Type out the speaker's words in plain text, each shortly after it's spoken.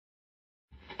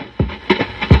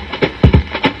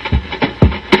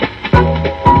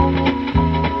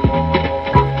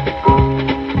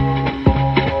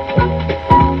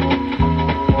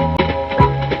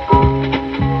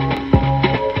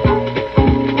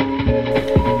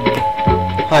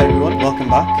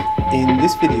welcome back. In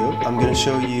this video I'm going to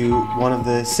show you one of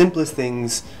the simplest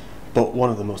things, but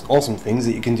one of the most awesome things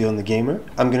that you can do on the Gamer.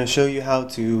 I'm going to show you how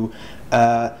to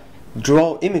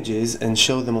draw images and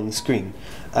show them on the screen.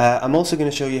 I'm also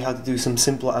going to show you how to do some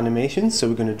simple animations. So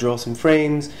we're going to draw some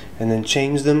frames and then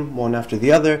change them one after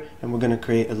the other, and we're going to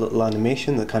create a little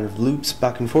animation that kind of loops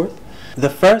back and forth. The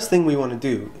first thing we want to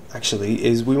do actually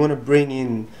is we want to bring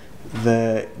in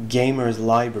the Gamer's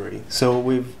library. So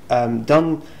we've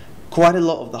done quite a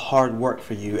lot of the hard work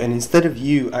for you, and instead of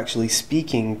you actually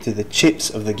speaking to the chips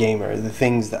of the Gamer, the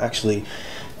things that actually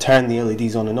turn the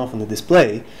LEDs on and off on the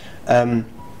display,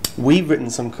 we've written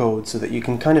some code so that you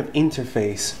can kind of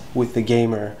interface with the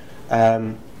Gamer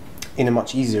in a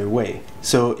much easier way.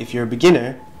 So if you're a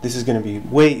beginner, this is going to be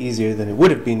way easier than it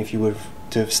would have been if you would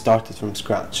have started from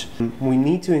scratch. We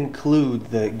need to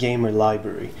include the Gamer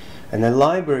library, and the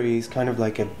library is kind of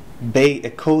like a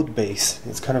code base.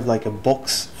 It's kind of like a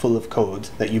box full of code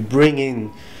that you bring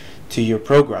in to your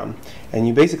program, and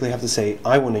you basically have to say,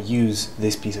 I want to use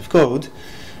this piece of code.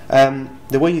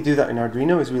 The way you do that in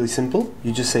Arduino is really simple.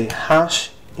 You just say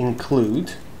hash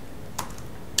include,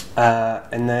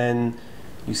 and then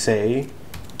you say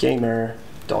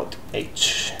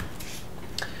gamer.h.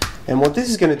 And what this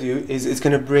is going to do is it's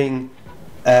going to bring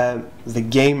the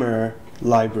Gamer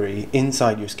library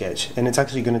inside your sketch, and it's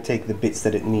actually going to take the bits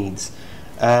that it needs.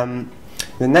 The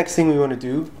next thing we want to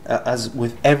do, as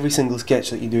with every single sketch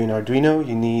that you do in Arduino,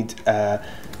 you need a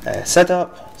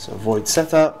setup. So void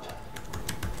setup,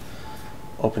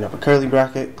 open up a curly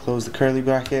bracket, close the curly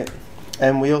bracket,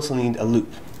 and we also need a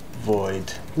loop,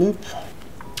 void loop.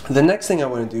 The next thing I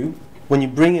want to do, when you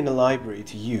bring in a library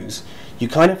to use, you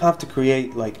kind of have to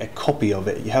create like a copy of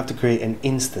it. You have to create an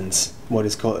instance,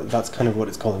 that's kind of what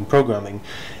it's called in programming.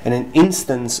 And an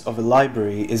instance of a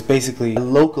library is basically a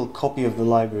local copy of the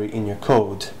library in your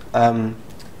code.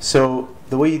 So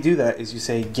the way you do that is you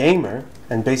say gamer,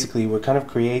 and basically we're kind of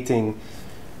creating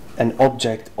an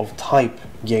object of type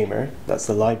gamer, that's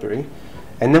the library,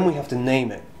 and then we have to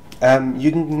name it.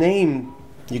 You can name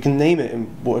it in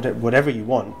whatever you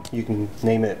want. You can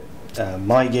name it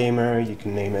my gamer, you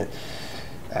can name it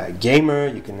gamer,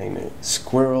 you can name it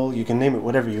squirrel, you can name it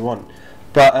whatever you want.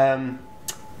 But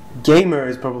gamer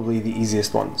is probably the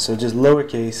easiest one, so just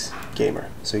lowercase gamer.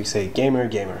 So you say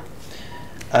gamer.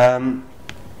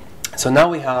 So now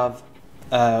we have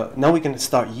now we can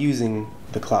start using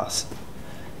the class.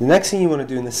 The next thing you want to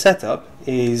do in the setup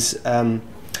is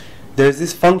there's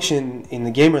this function in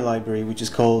the Gamer library which is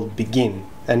called begin,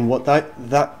 and what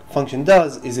that function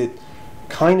does is it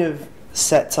kind of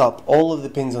sets up all of the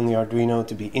pins on the Arduino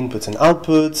to be inputs and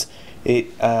outputs.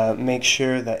 It makes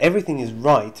sure that everything is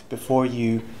right before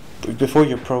your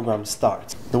program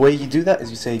starts. The way you do that is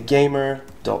you say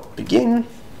gamer.begin,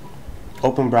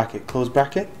 open bracket, close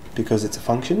bracket, because it's a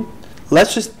function.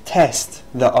 Let's just test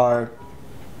that our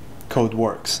code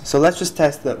works. So let's just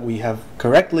test that we have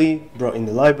correctly brought in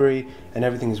the library and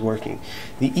everything is working.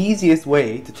 The easiest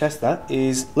way to test that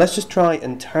is, let's just try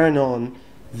and turn on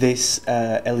this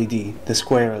LED, the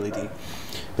square LED.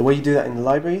 The way you do that in the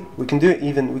library, we can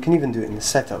even do it in the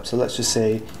setup. So let's just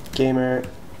say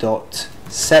gamer.set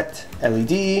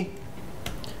LED,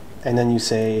 and then you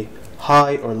say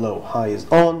high or low. High is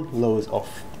on, low is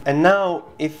off. And now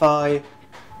if I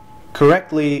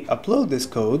correctly upload this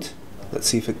code, let's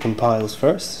see if it compiles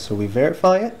first. So we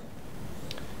verify it.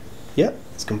 Yeah,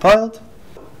 it's compiled.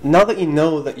 Now that you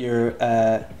know that your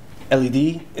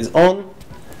LED is on,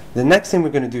 the next thing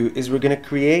we're going to do is we're going to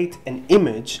create an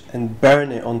image and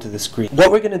burn it onto the screen. What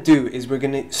we're going to do is we're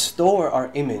going to store our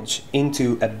image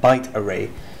into a byte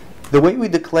array. The way we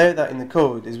declare that in the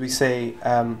code is we say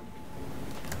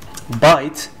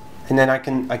byte, and then I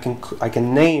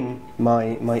can name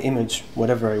my image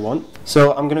whatever I want.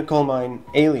 So I'm going to call mine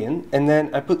alien, and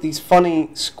then I put these funny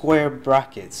square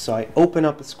brackets. So I open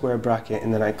up a square bracket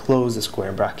and then I close the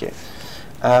square bracket.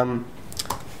 And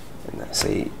I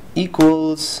say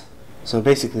equals, so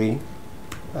basically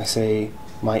I say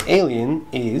my alien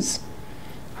is,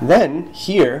 then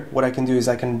here what I can do is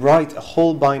I can write a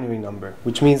whole binary number,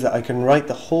 which means that I can write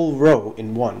the whole row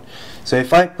in one. So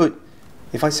if I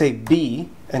say B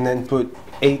and then put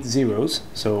 8 zeros,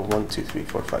 so 1, 2, 3,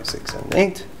 4, 5, 6, 7,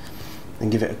 8, then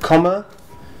give it a comma,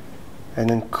 and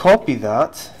then copy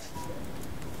that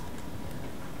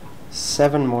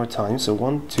 7 more times, so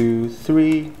 1, 2,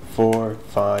 3, 4,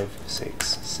 5, 6,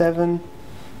 7,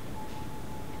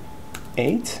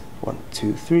 8. 1,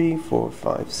 2, 3, 4,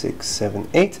 5, 6, 7,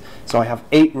 8. So I have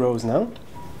 8 rows now.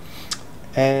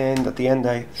 And at the end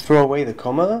I throw away the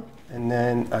comma, and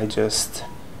then I just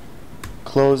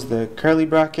close the curly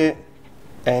bracket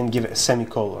and give it a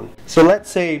semicolon. So let's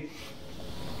say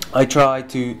I try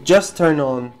to just turn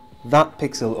on that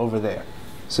pixel over there.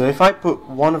 So if I put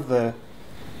one of the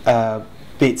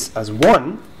bits as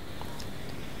 1,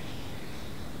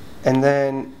 and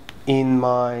then in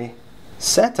my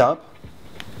setup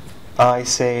I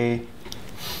say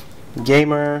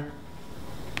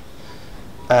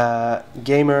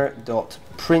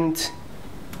gamer.print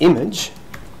image,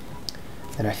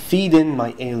 and I feed in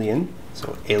my alien,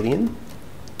 so alien.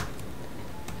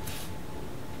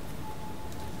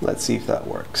 Let's see if that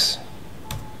works.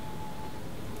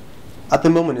 At the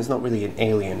moment it's not really an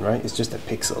alien, right? It's just a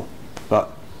pixel,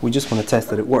 but we just want to test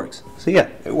that it works. So yeah,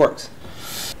 it works.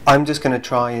 I'm just going to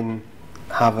try and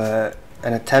have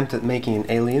an attempt at making an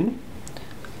alien.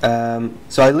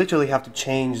 So I literally have to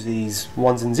change these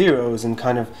 1s and 0s and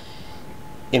kind of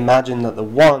imagine that the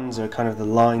 1s are kind of the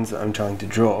lines that I'm trying to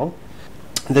draw.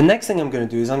 The next thing I'm going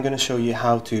to do is I'm going to show you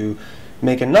how to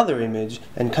make another image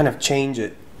and kind of change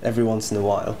it every once in a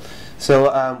while.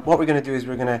 So what we're going to do is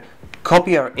we're going to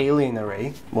copy our alien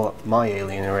array, well, my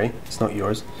alien array, it's not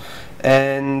yours,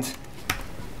 and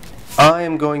I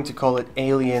am going to call it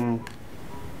alien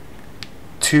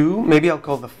 2. Maybe I'll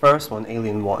call the first one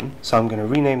alien 1. So I'm going to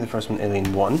rename the first one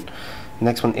alien 1, the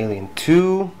next one alien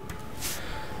 2,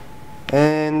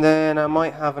 and then I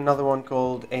might have another one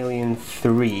called alien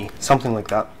 3, something like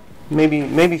that.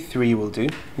 Maybe 3 will do.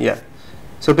 Yeah.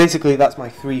 So basically that's my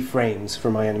 3 frames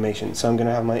for my animation. So I'm going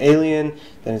to have my alien,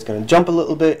 then it's going to jump a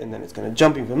little bit, and then it's going to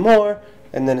jump even more,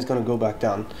 and then it's going to go back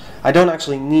down. I don't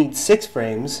actually need 6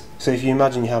 frames, so if you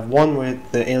imagine you have one where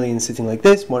the alien is sitting like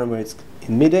this, one where it's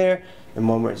in midair, and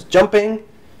one where it's jumping,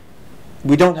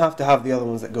 we don't have to have the other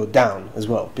ones that go down as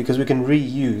well, because we can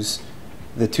reuse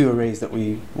the 2 arrays that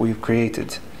we've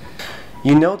created.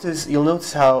 You'll notice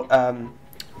how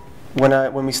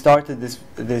when we started this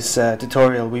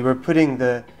tutorial, we were putting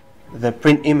the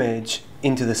print image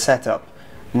into the setup.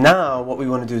 Now what we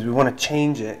want to do is we want to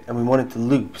change it, and we want it to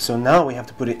loop. So now we have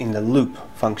to put it in the loop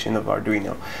function of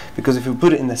Arduino, because if we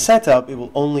put it in the setup, it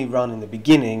will only run in the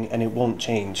beginning and it won't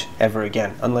change ever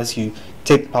again unless you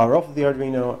take the power off of the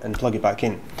Arduino and plug it back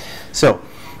in. So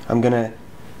I'm going to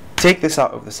take this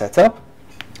out of the setup,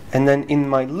 and then in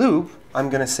my loop I'm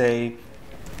going to say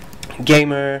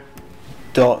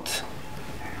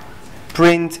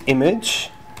gamer.print image.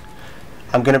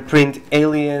 I'm going to print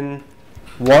alien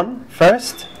 1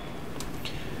 first,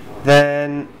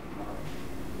 then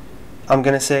I'm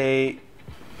going to say,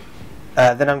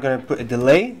 then I'm going to put a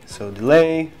delay, so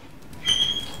delay,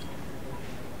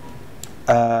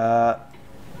 and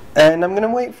I'm going to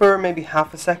wait for maybe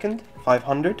half a second,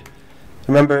 500.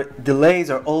 Remember,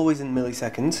 delays are always in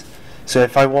milliseconds, so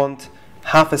if I want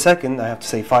half a second I have to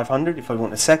say 500, if I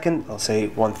want a second I'll say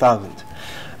 1000.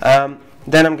 Then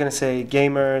I'm going to say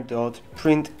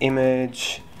gamer.print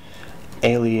image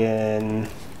alien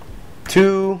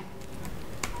 2,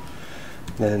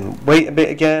 then wait a bit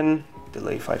again,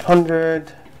 delay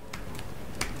 500,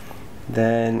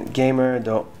 then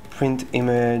gamer.print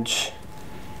image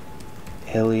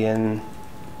alien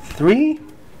 3,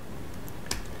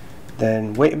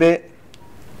 then wait a bit,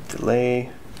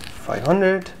 delay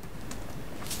 500,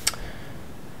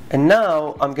 and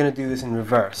now I'm going to do this in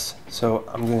reverse. So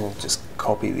I'm going to just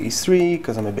copy these 3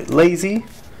 because I'm a bit lazy,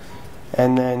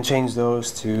 and then change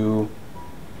those to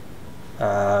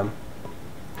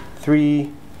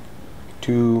 3,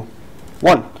 2,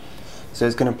 1. So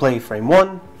it's going to play frame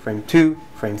 1, frame 2,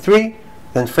 frame 3,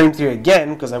 then frame 3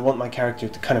 again because I want my character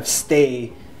to kind of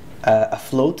stay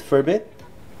afloat for a bit,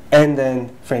 and then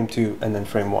frame 2, and then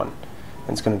frame 1. And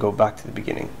it's going to go back to the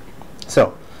beginning.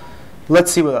 So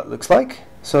let's see what that looks like.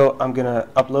 So I'm going to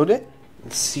upload it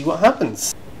and see what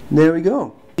happens. There we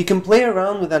go. You can play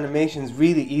around with animations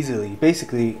really easily.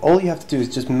 Basically, all you have to do is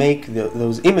just make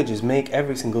those images, make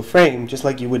every single frame, just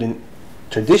like you would in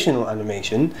traditional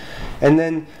animation, and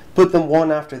then put them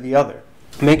one after the other.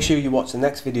 Make sure you watch the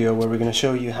next video where we're going to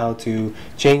show you how to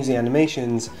change the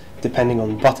animations depending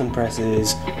on button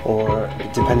presses, or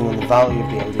depending on the value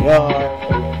of the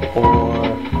LDR,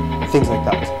 or things like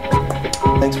that.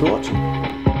 Thanks for watching.